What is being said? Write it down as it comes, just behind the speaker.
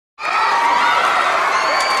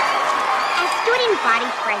body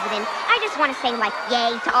president, I just want to say, like,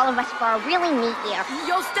 yay to all of us for a really neat year.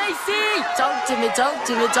 Yo, Stacy! Talk to me,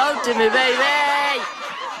 baby!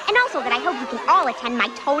 And also that I hope you can all attend my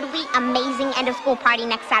totally amazing end-of-school party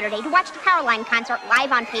next Saturday to watch the Caroline concert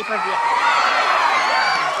live on pay-per-view.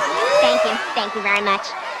 Thank you very much.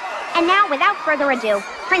 And now, without further ado,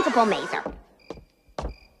 Principal Mazer.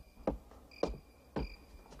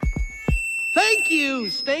 Thank you,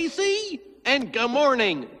 Stacy. And good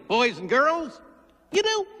morning, boys and girls. You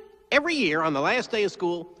know, every year on the last day of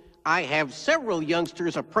school, I have several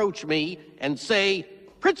youngsters approach me and say,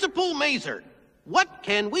 Principal Mazer, what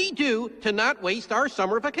can we do to not waste our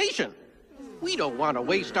summer vacation? We don't want to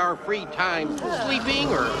waste our free time sleeping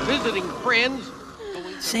or visiting friends.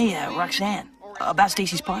 Say, Roxanne, about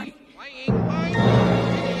Stacy's party.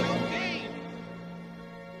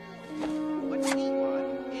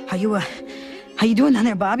 How you doing down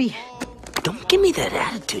there, Bobby? Don't give me that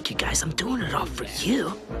attitude, you guys. I'm doing it all for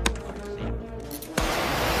you.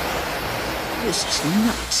 This is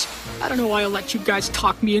nuts. I don't know why I let you guys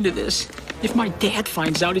talk me into this. If my dad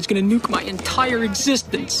finds out, he's gonna nuke my entire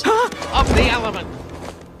existence. Of the element.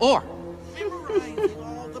 Or,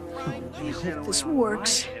 I hope this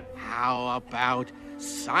works. how about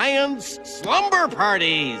science slumber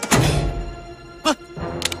parties?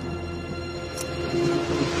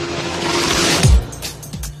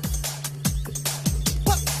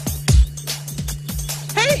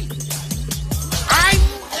 Hey! I'm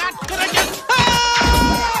not gonna get...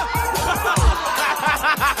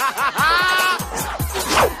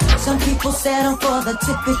 Some people settle for the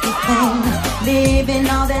typical thing, living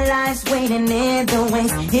all their lives waiting in the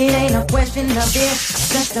wings. It ain't a question of if,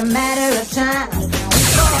 it's just a matter of time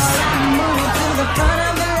before I move to the front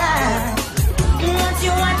of the line. Once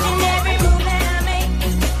you're watching every move that I make,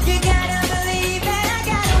 you gotta believe that I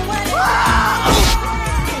got what it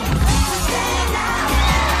takes. Stand out.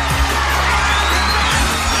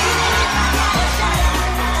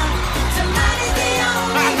 Somebody's the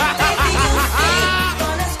only baby you'll see.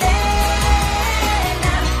 Gonna stand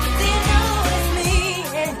out. You know it's me.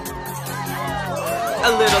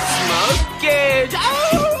 A little smoking.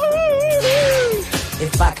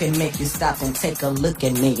 If I could make you stop and take a look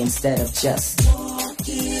at me instead of just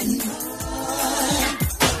walking.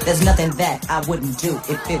 There's nothing that I wouldn't do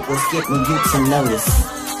if it was getting you to notice.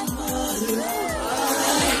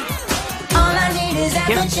 All I need is half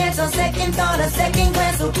a chance, a second thought, a second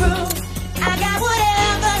glance will prove I got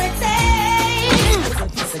whatever it takes. It's a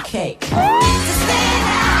piece of cake to stand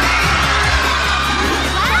out.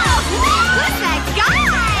 Wow! Who's that guy?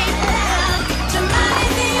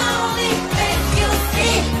 Somebody's the only face you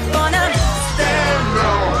see. Gonna stand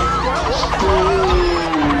out.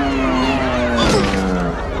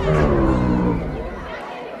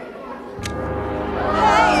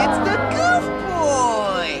 Hey, it's the Goof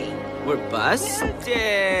Boy! We're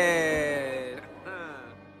busted!